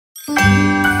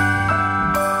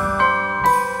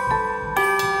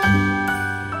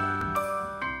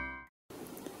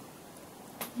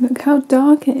Look how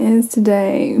dark it is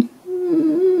today.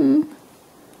 I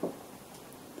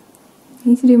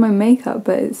need to do my makeup,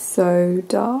 but it's so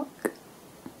dark.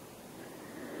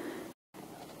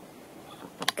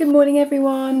 Good morning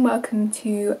everyone, welcome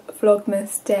to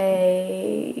Vlogmas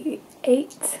day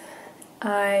 8.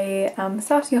 I am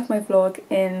starting off my vlog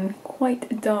in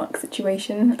quite a dark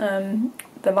situation.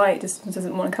 The light just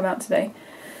doesn't want to come out today.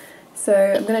 So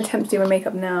I'm going to attempt to do my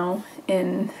makeup now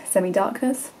in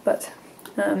semi-darkness, but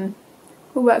we'll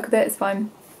work with it, it's fine.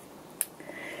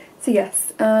 So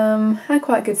yes, I had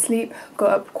quite a good sleep, got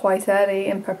up quite early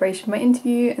in preparation for my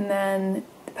interview, and then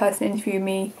the person interviewing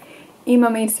me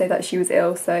emailed me to say that she was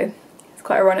ill, so it's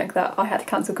quite ironic that I had to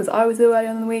cancel because I was ill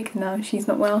earlier in the week and now she's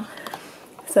not well.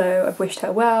 So I've wished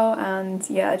her well, and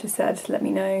yeah, I just said let me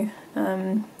know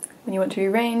when you want to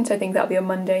rearrange. I think that'll be on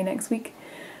Monday next week.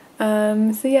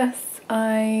 So yes,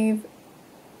 I've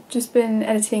just been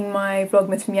editing my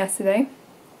Vlogmas from yesterday,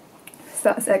 so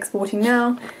that's exporting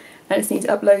now. I just need to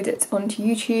upload it onto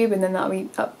YouTube and then that'll be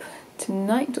up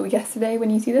tonight or yesterday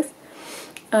when you see this.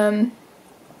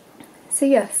 So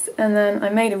yes, and then I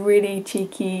made a really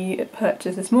cheeky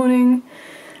purchase this morning.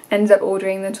 Ended up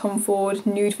ordering the Tom Ford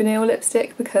Nude Vanille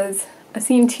lipstick because I've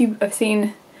seen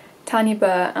Tanya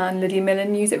Burr and Lydia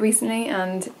Millen use it recently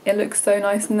and it looks so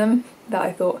nice on them that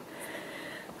I thought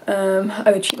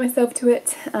I would treat myself to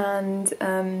it, and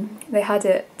they had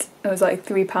it was like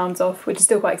 £3 off, which is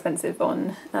still quite expensive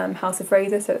on House of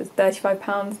Fraser, so it was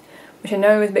 £35, which I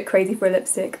know is a bit crazy for a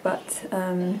lipstick, but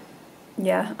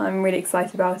yeah, I'm really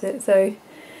excited about it, so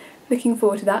looking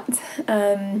forward to that.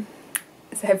 So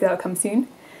hopefully that'll come soon.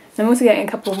 And I'm also getting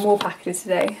a couple more packages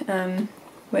today,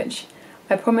 which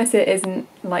I promise it isn't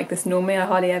like this normally. I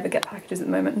hardly ever get packages at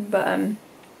the moment, but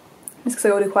just because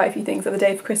I ordered quite a few things the other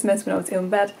day for Christmas when I was ill in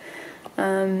bed.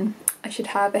 I should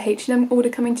have a H&M order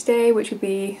coming today, which would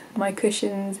be my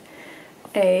cushions,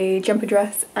 a jumper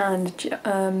dress and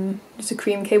just a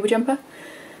cream cable jumper.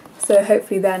 So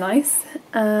hopefully they're nice.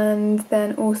 And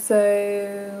then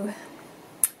also,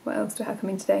 what else do I have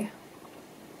coming today?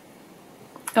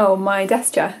 Oh, my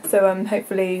desk chair. So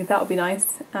hopefully that'll be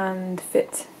nice and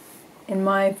fit in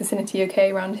my vicinity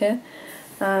okay around here.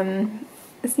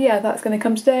 So yeah, that's going to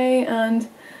come today, and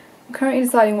I'm currently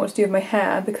deciding what to do with my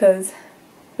hair because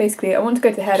basically I want to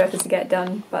go to the hairdresser to get it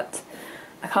done, but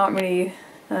I can't really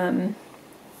don't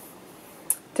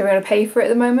want to pay for it at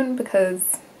the moment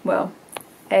because, well,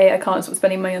 A, I can't stop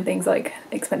spending money on things like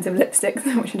expensive lipsticks,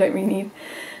 which I don't really need,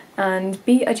 and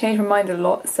B, I change my mind a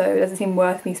lot, so it doesn't seem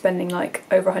worth me spending like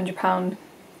over £100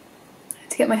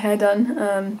 to get my hair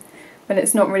done, when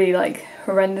it's not really like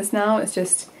horrendous now. It's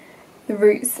just the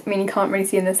roots, I mean you can't really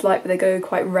see in this light, but they go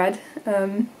quite red.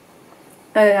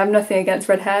 I have nothing against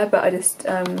red hair, but I just,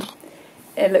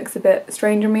 it looks a bit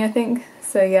strange on me, I think.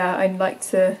 So yeah, I'd like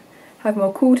to have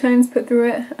more cool tones put through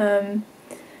it.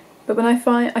 But when I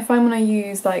find when I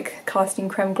use like casting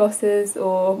creme glosses,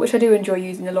 or which I do enjoy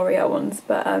using the L'Oreal ones,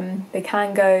 but they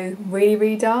can go really,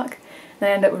 really dark, and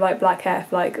I end up with like black hair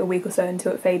for like a week or so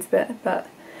until it fades a bit. But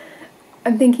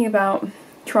I'm thinking about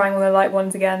trying one of the light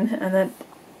ones again, and then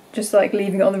just like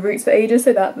leaving it on the roots for ages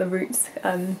so that the roots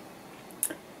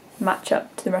match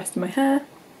up to the rest of my hair.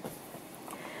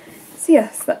 So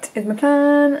yes, that is my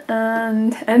plan,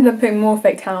 and I ended up putting more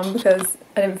fake tan on because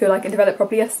I didn't feel like it developed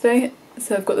properly yesterday.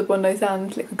 So I've got the Bondo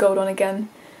Sand liquid gold on again.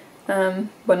 Well,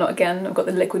 not again, I've got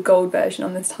the liquid gold version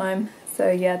on this time.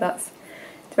 So yeah, that's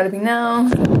developing now.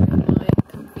 My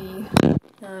comfy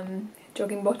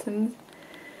jogging bottoms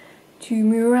to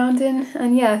move around in,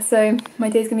 and yeah, so my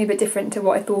day's gonna be a bit different to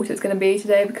what I thought it was gonna be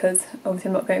today because obviously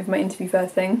I'm not going for my interview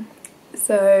first thing.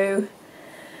 So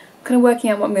I'm kind of working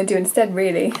out what I'm gonna do instead,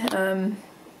 really.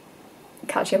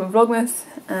 Catching up on Vlogmas.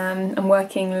 I'm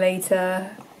working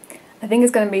later. I think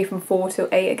it's gonna be from 4 till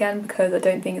 8 again because I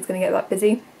don't think it's gonna get that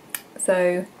busy.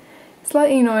 So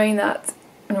slightly annoying that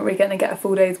I'm not really gonna get a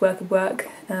full day's worth of work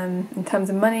in terms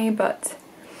of money, but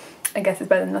I guess it's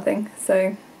better than nothing.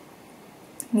 So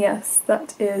yes,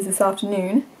 that is this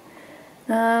afternoon.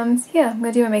 So yeah, I'm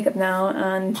going to do my makeup now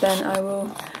and then I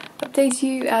will update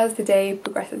you as the day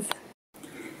progresses.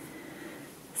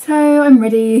 So I'm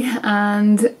ready,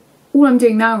 and all I'm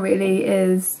doing now really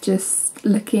is just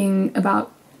looking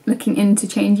into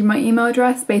changing my email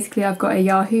address. Basically I've got a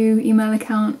Yahoo email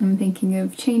account. I'm thinking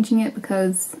of changing it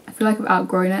because I feel like I've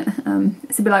outgrown it.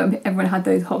 It's a bit like when everyone had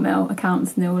those Hotmail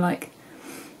accounts and they were like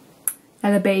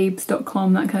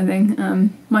ellababes.com, that kind of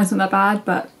thing. Mine's not that bad,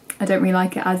 but I don't really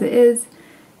like it as it is.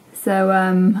 So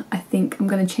I think I'm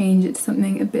going to change it to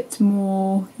something a bit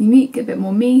more unique, a bit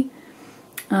more me.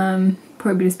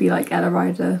 Probably just be like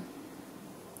Ryder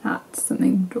at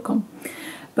something.com.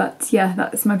 But yeah,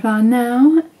 that's my plan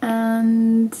now.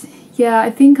 And yeah, I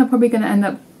think I'm probably going to end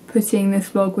up putting this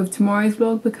vlog with tomorrow's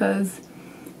vlog because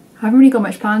I haven't really got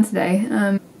much planned today.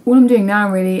 All I'm doing now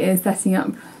really is setting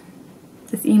up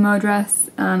this email address,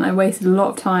 and I wasted a lot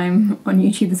of time on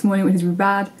YouTube this morning, which is really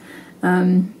bad.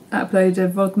 I uploaded a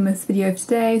VLOGMAS video for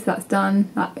today, so that's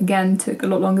done. That again took a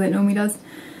lot longer than it normally does.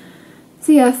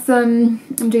 So yes, I'm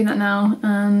doing that now,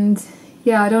 and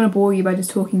yeah, I don't want to bore you by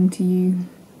just talking to you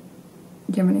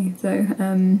generally. So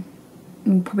I'm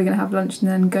probably going to have lunch and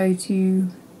then go to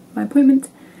my appointment,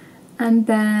 and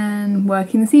then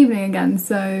working this evening again.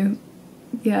 So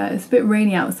yeah, it's a bit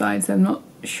rainy outside, so I'm not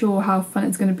sure how fun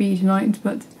it's going to be tonight,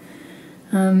 but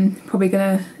probably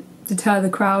going to deter the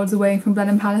crowds away from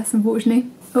Blenheim Palace, unfortunately.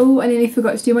 Oh, I nearly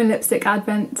forgot to do my lipstick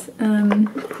advent.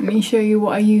 Let me show you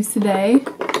what I used today.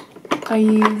 I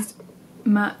used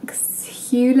MAC's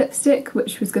Hue lipstick,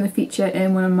 which was going to feature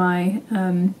in one of my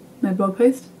my blog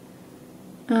posts.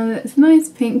 And it's nice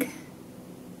pink.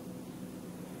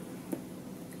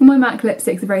 All my MAC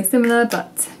lipsticks are very similar,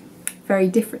 but very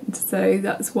different, so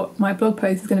that's what my blog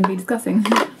post is going to be discussing.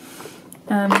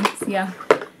 So yeah,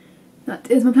 that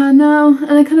is my plan now,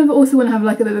 and I kind of also want to have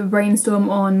like a bit of a brainstorm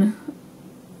on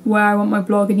where I want my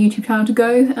blog and YouTube channel to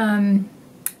go,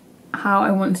 how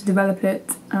I want to develop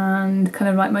it, and kind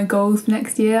of like my goals for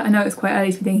next year. I know it's quite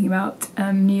early to be thinking about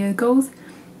New Year's goals,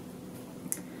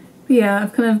 but yeah,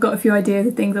 I've kind of got a few ideas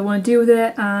of things I want to do with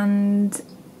it and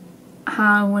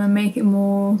how I want to make it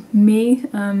more me,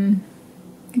 and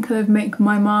kind of make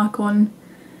my mark on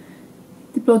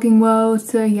the blogging world.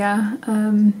 So yeah,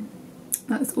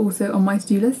 that's also on my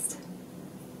to-do list.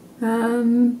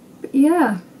 But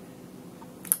yeah,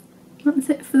 that's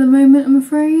it for the moment, I'm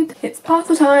afraid. It's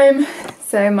parcel time,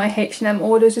 so my H&M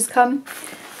order's just come,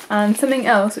 and something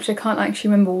else which I can't actually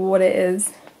remember what it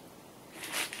is.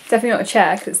 Definitely not a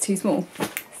chair because it's too small.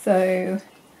 So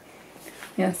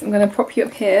yes, I'm going to prop you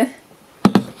up here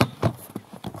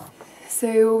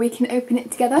so we can open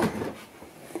it together.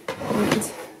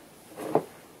 And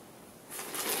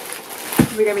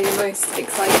we're going to be the most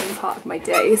exciting part of my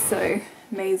day, so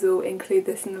may as well include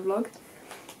this in the vlog.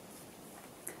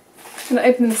 I'm going to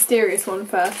open the mysterious one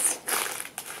first.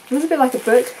 It looks a bit like a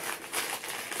book.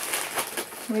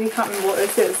 I really can't remember what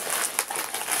this is.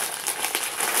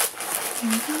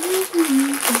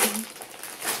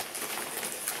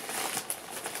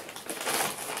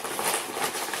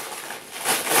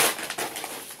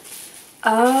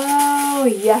 Oh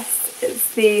yes,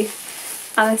 it's the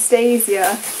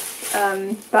Anastasia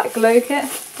that glow kit.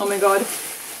 Oh my god,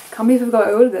 can't believe I forgot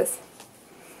I ordered this.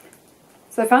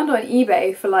 So I found it on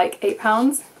eBay for like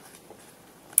 £8.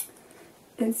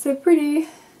 It's so pretty.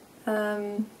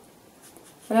 I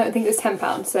don't think it was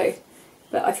 £10, so,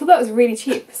 but I thought that was really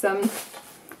cheap, so I'm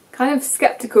kind of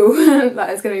sceptical that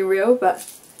it's going to be real, but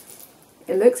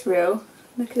it looks real.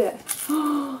 Look at it.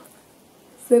 Oh,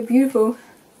 so beautiful.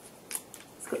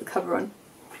 It's got the cover on.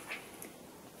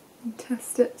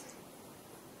 Test it.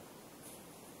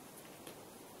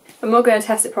 I'm not going to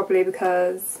test it properly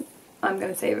because I'm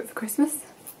going to save it for Christmas.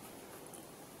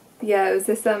 Yeah, it was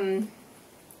this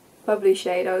bubbly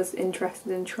shade I was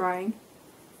interested in trying.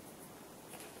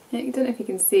 I don't know if you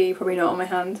can see, probably not on my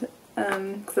hand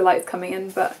because the light's coming in,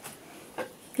 but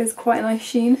there's quite a nice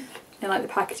sheen. I like the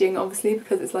packaging obviously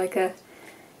because it's like a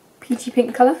peachy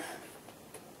pink colour.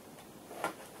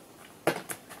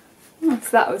 Oh, so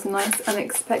that was a nice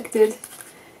unexpected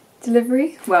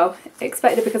delivery. Well,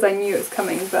 expected because I knew it was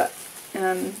coming, but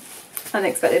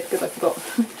unexpected because I forgot.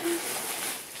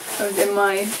 I was in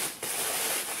my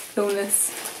illness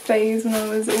phase when I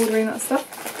was ordering that stuff.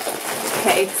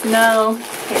 Okay, so now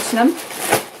H&M.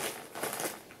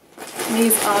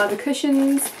 These are the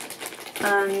cushions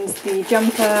and the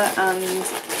jumper and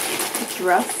the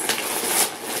dress.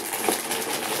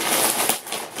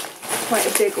 Quite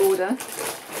a big order.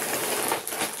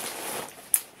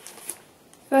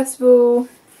 First of all,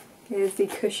 here's the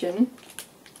cushion.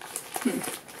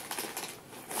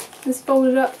 Just fold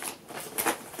it up.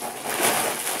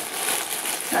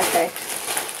 Okay.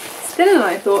 It's thinner than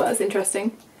I thought, that's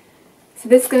interesting. So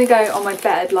this is going to go on my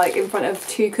bed, like in front of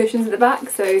two cushions at the back,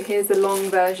 so here's the long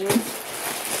version.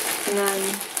 And then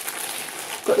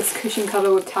I've got this cushion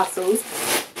cover with tassels.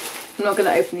 I'm not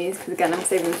going to open these because again I'm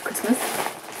saving them for Christmas.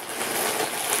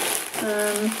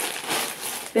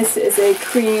 This is a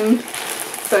cream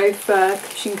faux fur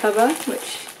cushion cover,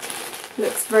 which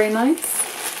looks very nice.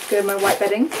 Go with my white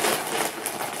bedding.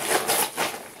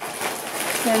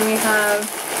 Then we have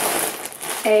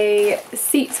a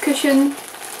seat cushion,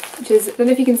 which is, I don't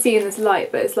know if you can see in this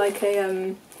light, but it's like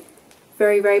a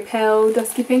very, very pale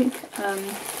dusky pink,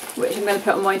 which I'm going to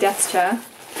put on my desk chair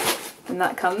when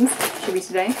that comes. Should be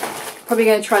today. Probably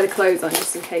going to try the clothes on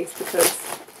just in case, because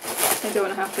I don't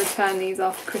want to have to return these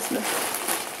after Christmas.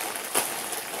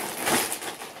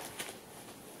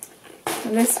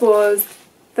 And this was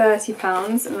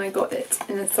 £30 and I got it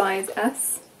in a size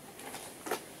S.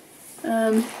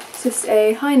 It's just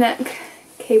a high neck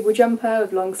cable jumper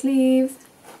with long sleeves.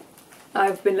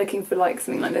 I've been looking for like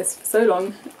something like this for so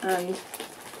long, and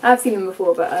I've seen them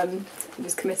before, but I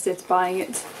just committed to buying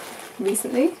it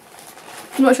recently.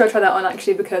 I'm not sure I'll try that on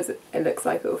actually because it looks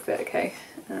like it'll fit okay.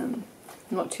 I'm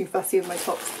not too fussy with my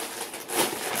tops.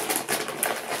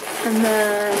 And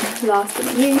then last but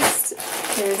not least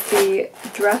is the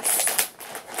dress.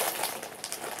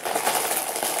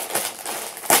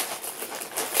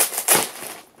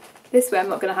 This way I'm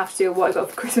not going to have to do a what I got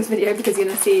for Christmas video because you're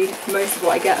going to see most of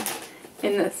what I get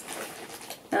in this.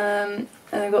 And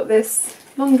I got this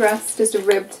long dress, just a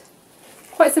ribbed,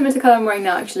 quite similar to the colour I'm wearing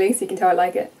now actually, so you can tell I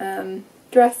like it.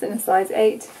 Dress in a size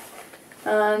 8.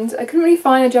 And I couldn't really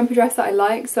find a jumper dress that I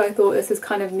liked, so I thought this was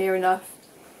kind of near enough.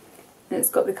 And it's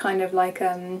got the kind of like,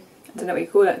 I don't know what you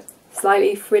call it,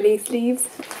 slightly frilly sleeves.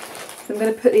 So I'm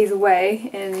going to put these away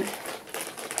in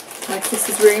my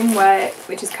sister's room,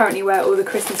 which is currently where all the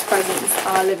Christmas presents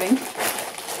are living,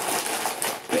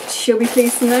 which she'll be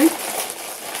pleased to know.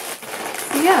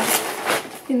 So yeah,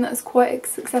 I think that's quite a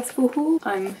successful haul.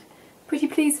 I'm pretty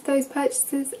pleased with those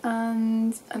purchases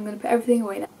and I'm going to put everything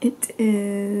away now. It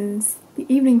is the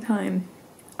evening time.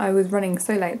 I was running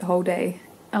so late the whole day.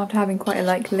 After having quite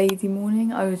a lazy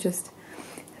morning, I was just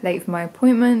late for my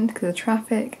appointment because of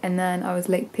traffic, and then I was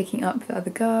late picking up the other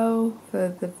girl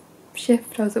for the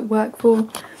shift I was at work for.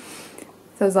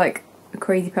 So I was like a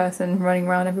crazy person running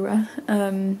around everywhere.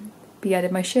 But yeah, I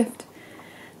did my shift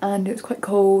and it was quite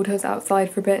cold. I was outside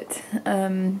for a bit.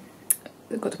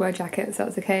 I got to wear a jacket, so that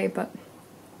was okay, but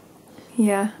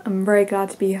yeah, I'm very glad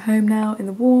to be home now in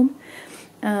the warm.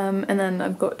 And then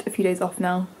I've got a few days off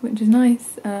now, which is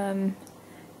nice.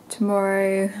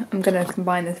 Tomorrow, I'm going to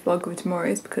combine this vlog with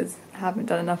tomorrow's because I haven't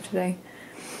done enough today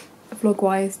vlog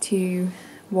wise to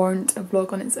warrant a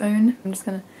vlog on its own. I'm just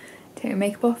going to take my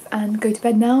makeup off and go to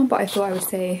bed now, but I thought I would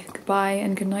say goodbye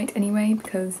and good night anyway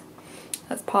because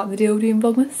that's part of the deal doing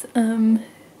Vlogmas. So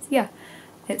yeah,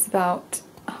 it's about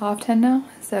 10:30 now,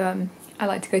 so I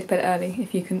like to go to bed early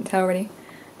if you couldn't tell already.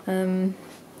 So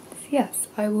yes,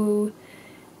 I will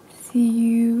see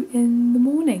you in the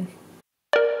morning.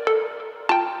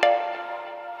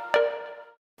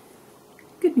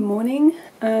 Good morning.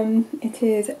 It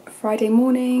is Friday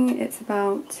morning, it's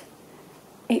about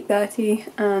 8:30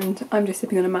 and I'm just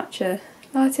sipping on a matcha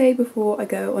latte before I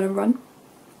go on a run.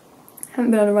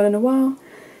 Haven't been on a run in a while,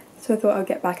 so I thought I'd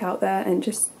get back out there and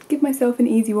just give myself an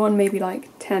easy one, maybe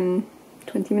like 10-20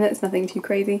 minutes, nothing too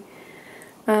crazy.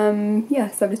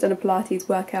 Yeah, so I've just done a Pilates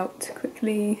workout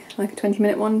quickly, like a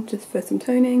 20-minute one just for some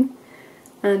toning.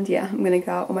 And yeah, I'm going to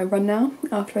go out on my run now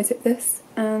after I sip this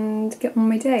and get on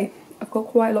my day. I've got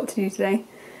quite a lot to do today.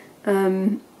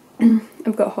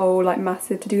 I've got a whole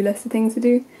massive to-do list of things to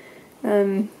do.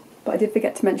 But I did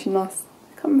forget to mention I can't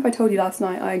remember if I told you last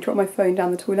night, I dropped my phone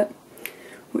down the toilet,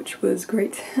 which was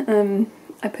great.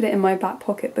 I put it in my back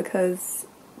pocket because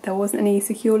there wasn't any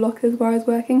secure lockers where I was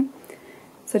working,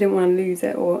 so I didn't want to lose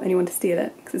it or anyone to steal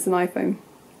it because it's an iPhone.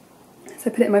 So I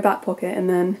put it in my back pocket and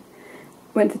then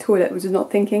went to the toilet, was just not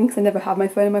thinking because I never had my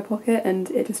phone in my pocket, and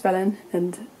it just fell in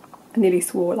and I nearly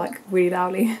swore really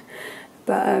loudly.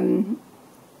 But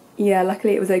yeah,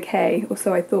 luckily it was okay, or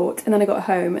so I thought. And then I got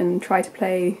home and tried to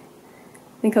play,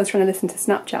 I think I was trying to listen to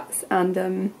Snapchats,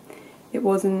 and it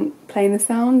wasn't playing the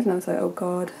sound, and I was like, oh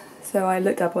god. So I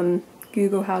looked up on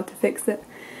Google how to fix it.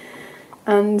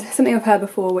 And something I've heard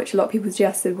before, which a lot of people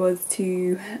suggested, was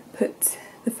to put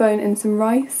the phone in some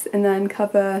rice and then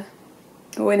cover,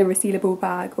 or in a resealable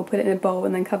bag, or put it in a bowl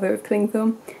and then cover it with cling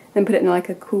film, then put it in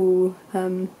a cool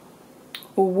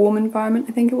or warm environment,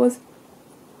 I think it was.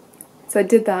 So I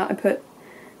did that. I put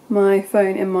my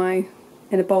phone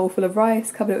in a bowl full of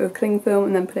rice, covered it with cling film,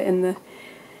 and then put it in the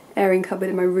airing cupboard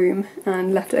in my room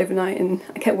and left it overnight, and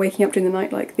I kept waking up during the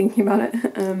night thinking about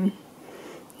it.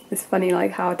 It's funny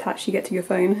how attached you get to your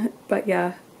phone, but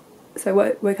yeah, so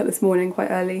I woke up this morning quite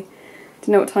early,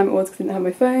 didn't know what time it was because I didn't have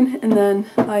my phone, and then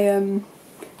I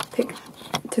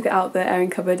took it out the airing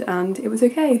cupboard and it was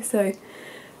okay. So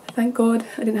thank God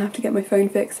I didn't have to get my phone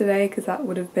fixed today because that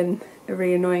would have been a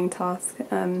really annoying task.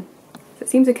 So it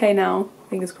seems okay now,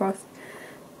 fingers crossed.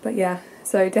 But yeah,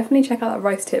 so definitely check out that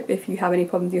rice tip if you have any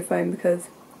problems with your phone, because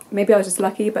maybe I was just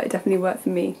lucky, but it definitely worked for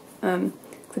me. I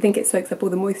think it soaks up all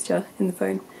the moisture in the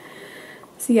phone.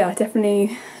 So yeah,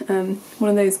 definitely one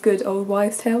of those good old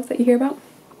wives' tales that you hear about.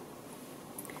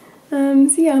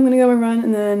 So yeah, I'm going to go on a run,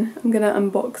 and then I'm going to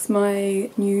unbox my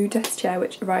new desk chair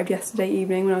which arrived yesterday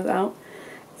evening when I was out.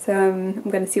 So I'm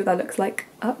going to see what that looks like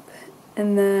up,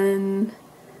 and then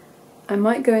I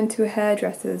might go into a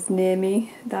hairdresser's near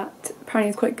me that apparently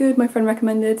is quite good, my friend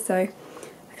recommended, so I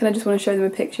kind of just want to show them a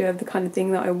picture of the kind of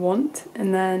thing that I want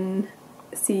and then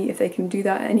see if they can do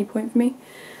that at any point for me.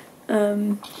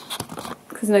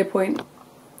 Because no point,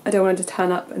 I don't want to just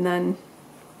turn up and then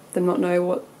them not know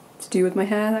what to do with my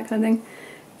hair, that kind of thing.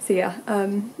 So yeah,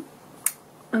 I'm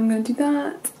going to do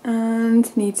that,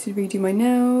 and need to redo my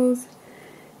nails,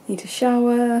 need to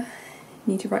shower,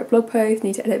 need to write a blog post,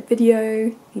 need to edit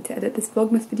video, need to edit this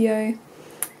VLOGMAS video,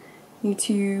 need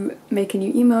to make a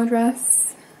new email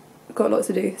address. I've got lots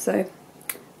to do, so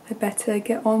I better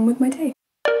get on with my day.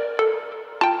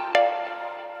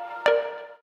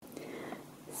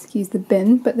 Excuse the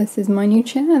bin, but this is my new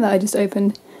chair that I just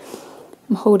opened.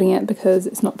 I'm holding it because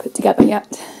it's not put together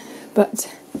yet,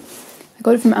 but I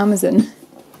got it from Amazon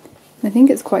and I think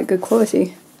it's quite good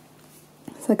quality.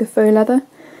 It's like a faux leather.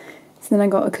 So then I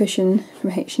got a cushion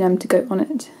from H&M to go on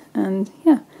it, and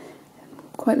yeah,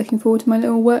 quite looking forward to my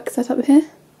little work setup here.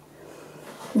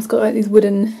 It's got like these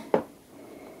wooden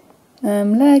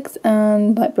legs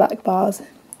and like black bars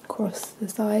across the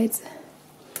sides.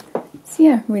 So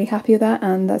yeah, really happy with that,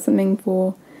 and that's something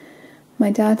for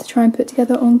my dad to try and put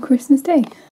together on Christmas Day.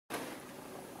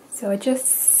 So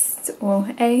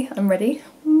I'm ready,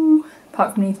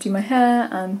 apart from needing to do my hair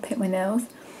and paint my nails.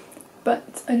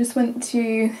 But I just went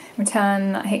to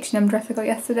return that H&M dress I got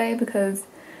yesterday because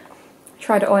I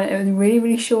tried it on, it was really,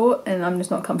 really short, and I'm just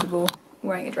not comfortable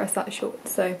wearing a dress that short,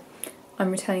 so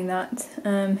I'm returning that.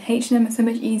 H&M is so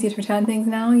much easier to return things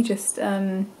now. You just,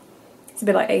 it's a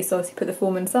bit like ASOS, you put the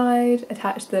form inside,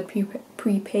 attach the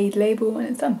prepaid label, and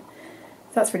it's done.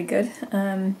 So that's really good.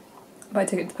 But I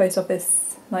took it to the post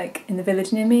office like in the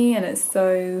village near me, and it's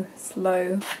so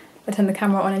slow. I turned the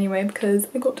camera on anyway because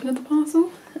I got another parcel.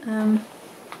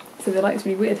 So the light's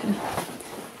really weird here.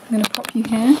 I'm going to pop you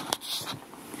here.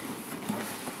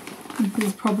 This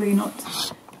is probably not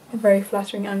a very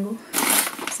flattering angle.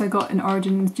 So I got an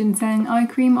Origins ginseng eye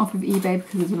cream off of eBay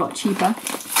because it was a lot cheaper.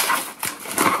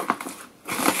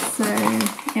 So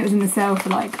it was in the sale for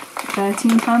like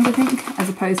 £13 I think, as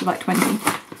opposed to like 20.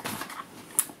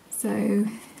 So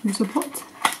little pot.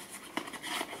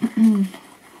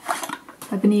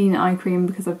 I've been eating eye cream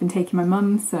because I've been taking my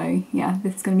mum, so yeah,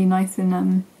 this is going to be nice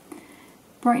and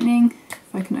brightening,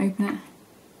 if I can open it.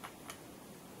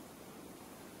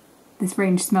 This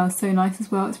range smells so nice as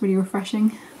well, it's really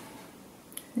refreshing.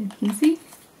 As you can see.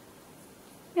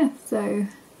 Yeah, so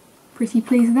pretty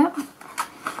pleased with that.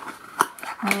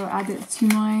 I'll add it to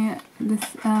my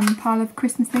pile of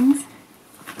Christmas things.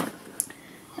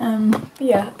 But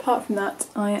yeah, apart from that,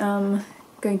 I am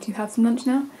going to have some lunch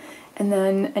now, and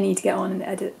then I need to get on and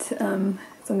edit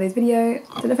Sunday's video.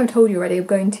 I don't know if I've told you already, I'm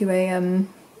going to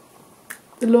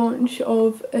the launch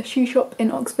of a shoe shop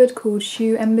in Oxford called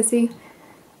Shoe Embassy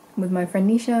with my friend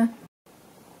Nisha.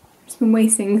 I've just been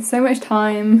wasting so much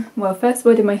time. Well, first of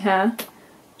all I did my hair,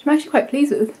 which I'm actually quite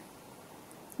pleased with.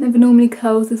 Never normally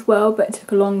curls this well, but it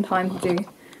took a long time to do.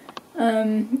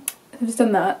 I've just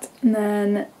done that, and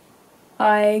then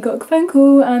I got a phone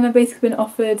call and I've basically been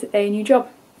offered a new job.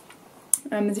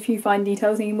 There's a few fine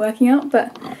details needing working out,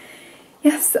 but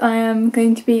yes, I am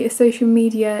going to be a social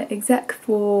media exec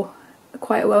for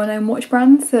quite a well-known watch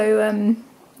brand, so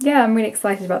yeah, I'm really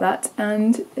excited about that,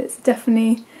 and it's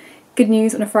definitely good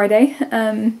news on a Friday.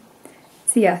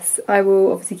 So yes, I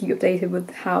will obviously keep you updated with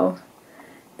how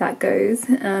that goes,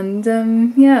 and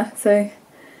yeah, so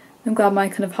I'm glad my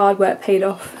kind of hard work paid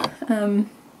off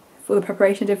for the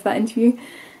preparation I did for that interview,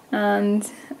 and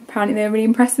apparently they were really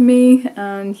impressed with me,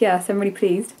 and yeah, so I'm really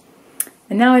pleased.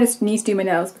 And now I just need to do my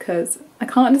nails because I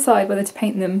can't decide whether to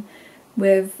paint them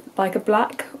with like a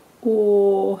black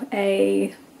or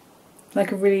a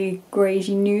really greyish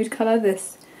nude colour,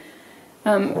 this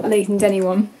Leighton Denny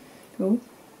one. Oh,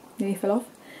 nearly fell off.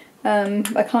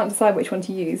 I can't decide which one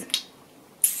to use.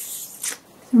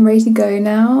 I'm ready to go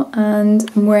now, and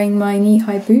I'm wearing my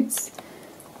knee-high boots,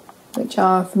 which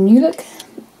are from New Look,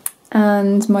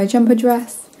 and my jumper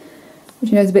dress,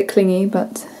 which I know is a bit clingy,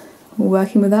 but we're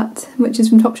working with that, which is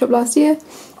from Topshop last year.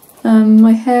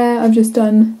 My hair I've just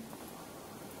done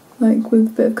like with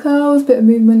a bit of curls, bit of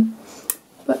movement,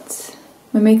 but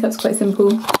my makeup's quite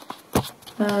simple.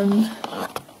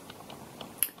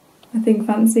 Nothing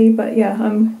fancy, but yeah,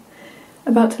 I'm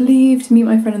about to leave to meet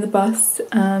my friend on the bus,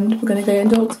 and we're going to go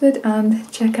into Oxford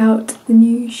and check out the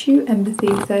new shoe embassy,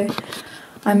 so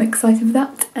I'm excited for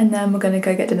that. And then we're going to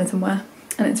go get dinner somewhere,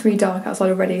 and it's really dark outside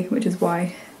already, which is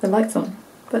why the light's on.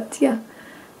 But yeah.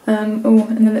 Oh,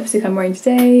 and the lipstick I'm wearing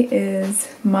today is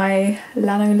my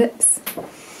Lano Lips,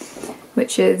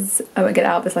 which is, I won't get it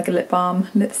out, but it's like a lip balm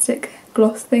lipstick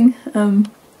gloss thing.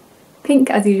 Pink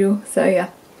as usual, so yeah.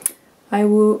 I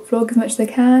will vlog as much as I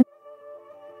can.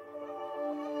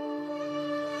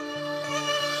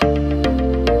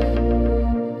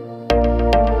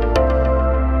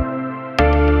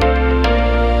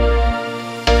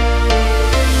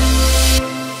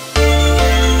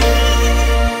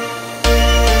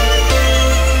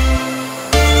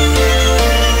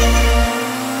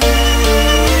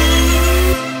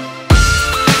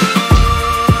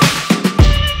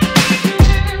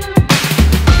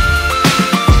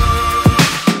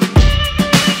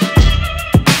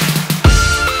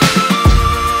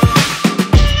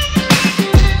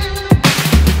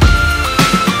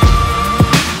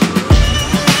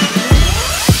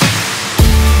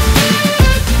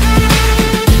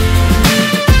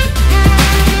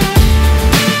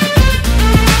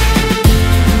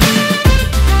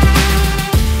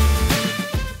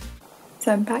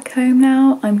 So I'm back home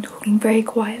now. I'm talking very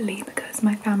quietly because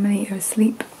my family are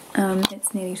asleep.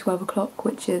 It's nearly 12 o'clock,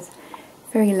 which is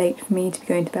very late for me to be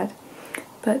going to bed.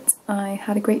 But I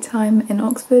had a great time in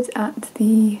Oxford at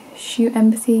the Shoe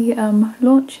Embassy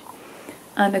launch,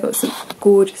 and I got some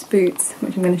gorgeous boots,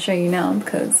 which I'm going to show you now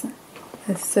because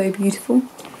they're so beautiful.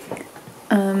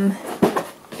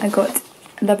 I got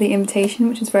a lovely invitation,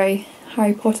 which is very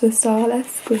Harry Potter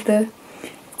style-esque with the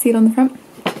seal on the front.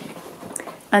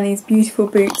 And these beautiful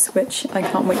boots, which I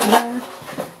can't wait to wear.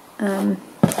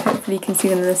 Hopefully you can see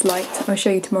them in this light. I'll show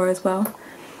you tomorrow as well.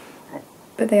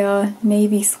 But they are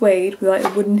navy suede with like a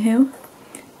wooden heel,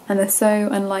 and they're so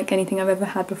unlike anything I've ever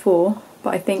had before,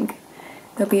 but I think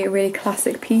they'll be a really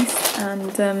classic piece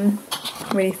and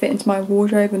really fit into my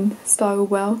wardrobe and style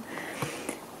well.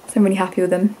 So I'm really happy with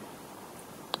them.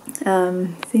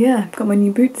 So yeah, I've got my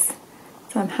new boots,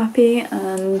 so I'm happy,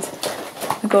 and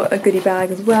I got a goodie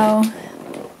bag as well,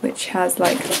 which has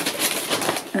like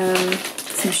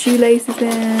some shoelaces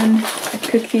in, a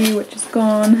cookie which is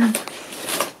gone,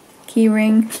 key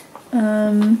ring,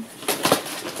 and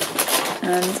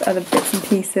other bits and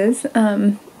pieces.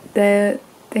 They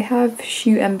have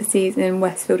shoe embassies in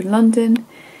Westfield in London,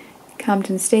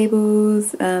 Camden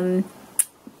Stables,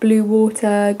 Blue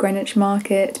Water, Greenwich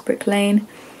Market, Brick Lane,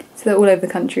 so they're all over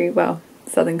the country, well,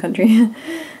 southern country.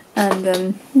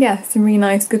 And yeah, some really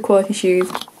nice, good quality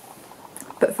shoes,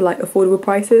 but for like affordable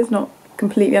prices, not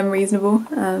completely unreasonable.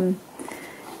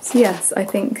 So yes, I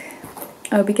think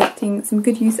I'll be getting some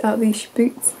good use out of these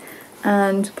boots,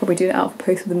 and probably do an outfit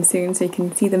post with them soon so you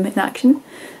can see them in action.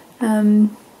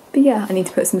 But yeah, I need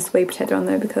to put some suede protector on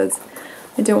though, because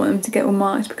I don't want them to get all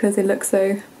marked, because they look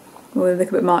so, well, they look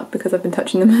a bit marked because I've been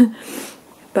touching them.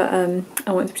 But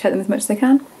I want to protect them as much as I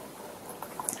can.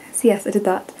 So yes, I did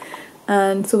that,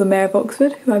 and saw the Mayor of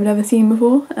Oxford, who I've never seen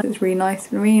before. It was really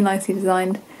nice, really nicely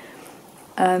designed.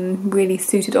 Really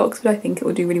suited Oxford. I think it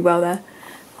will do really well there.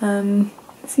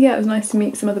 So yeah, it was nice to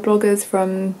meet some other bloggers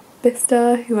from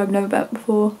Bicester who I've never met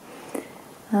before.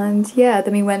 And yeah,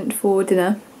 then we went for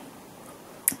dinner.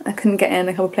 I couldn't get in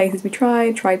a couple of places we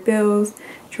tried Bill's,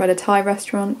 tried a Thai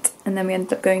restaurant, and then we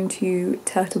ended up going to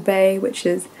Turtle Bay, which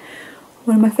is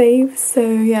one of my faves. So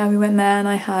yeah, we went there and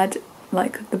I had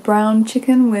like the brown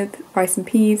chicken with rice and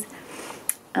peas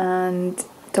and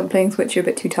dumplings, which are a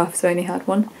bit too tough, so I only had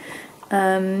one.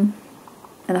 And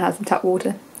I had some tap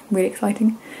water, really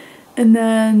exciting. And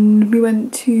then we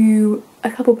went to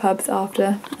a couple pubs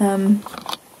after,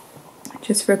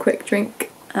 just for a quick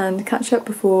drink and catch up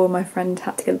before my friend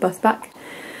had to get the bus back.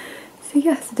 So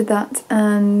yes, I did that,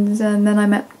 and then I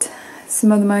met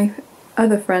some of my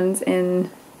other friends in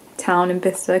town in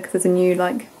Bicester, because there's a new,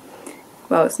 like,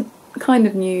 well, it's kind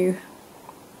of new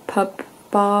pub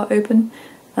bar open,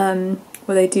 where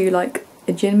they do like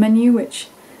a gin menu, which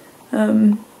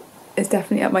is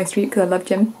definitely up my street because I love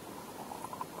gin.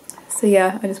 So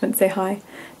yeah, I just went to say hi.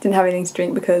 Didn't have anything to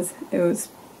drink because it was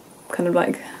kind of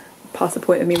like past the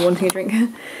point of me wanting a drink.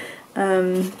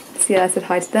 So yeah, I said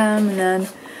hi to them, and then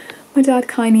my dad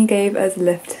kindly gave us a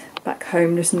lift back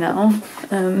home just now,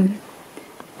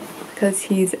 because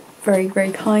he's very,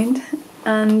 very kind.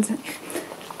 And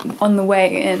on the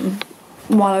way in,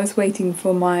 while I was waiting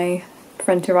for my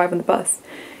friend to arrive on the bus,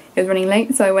 it was running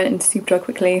late, so I went into Superdrug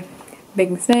quickly. Big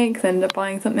mistake, because I ended up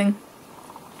buying something.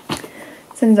 So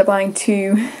I ended up buying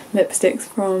 2 lipsticks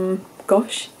from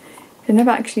Gosh. I'd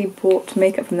never actually bought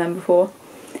makeup from them before,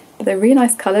 They're really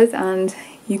nice colours, and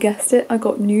you guessed it, I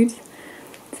got nudes.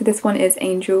 So this one is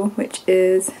Angel, which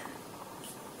is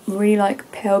really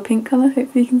like pale pink colour,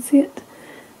 hopefully you can see it.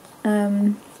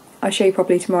 I'll show you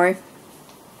properly tomorrow.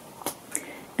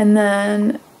 And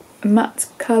then a matte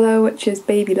colour, which is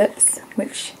Baby Lips,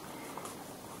 which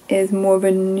is more of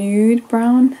a nude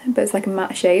brown, but it's like a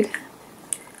matte shade.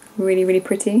 Really, really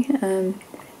pretty. So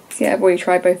yeah, I've already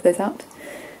tried both of those out.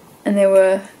 And they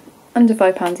were under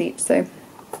 £5 each, so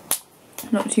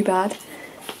not too bad.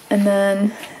 And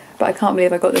then, but I can't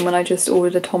believe I got them when I just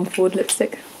ordered a Tom Ford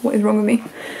lipstick. What is wrong with me?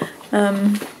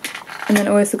 And then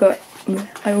I also got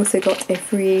a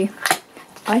free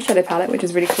eyeshadow palette, which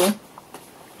is really cool.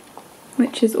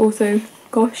 Which is also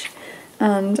Gosh,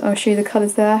 and I'll show you the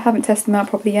colours there. I haven't tested them out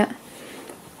properly yet,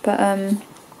 but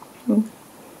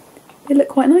they look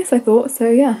quite nice, I thought. So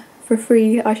yeah, for a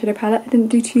free eyeshadow palette, I didn't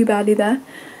do too badly there.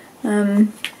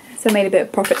 So I made a bit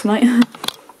of profit tonight.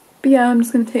 But yeah, I'm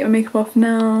just going to take my makeup off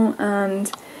now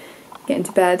and get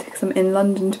into bed because I'm in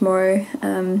London tomorrow,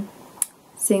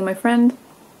 seeing my friend.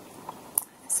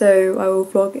 So I will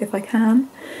vlog if I can.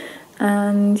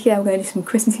 And yeah, we're going to do some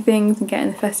Christmassy things and get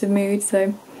in the festive mood,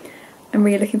 so I'm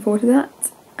really looking forward to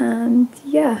that. And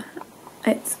yeah,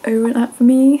 it's over and out for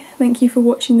me. Thank you for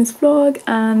watching this vlog,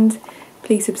 and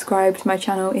please subscribe to my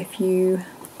channel if you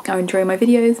are enjoying my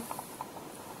videos,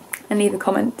 and leave a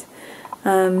comment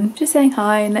just saying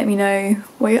hi and let me know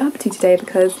what you're up to today,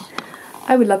 because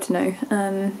I would love to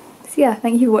know. So yeah,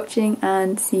 thank you for watching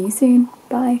and see you soon.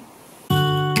 Bye.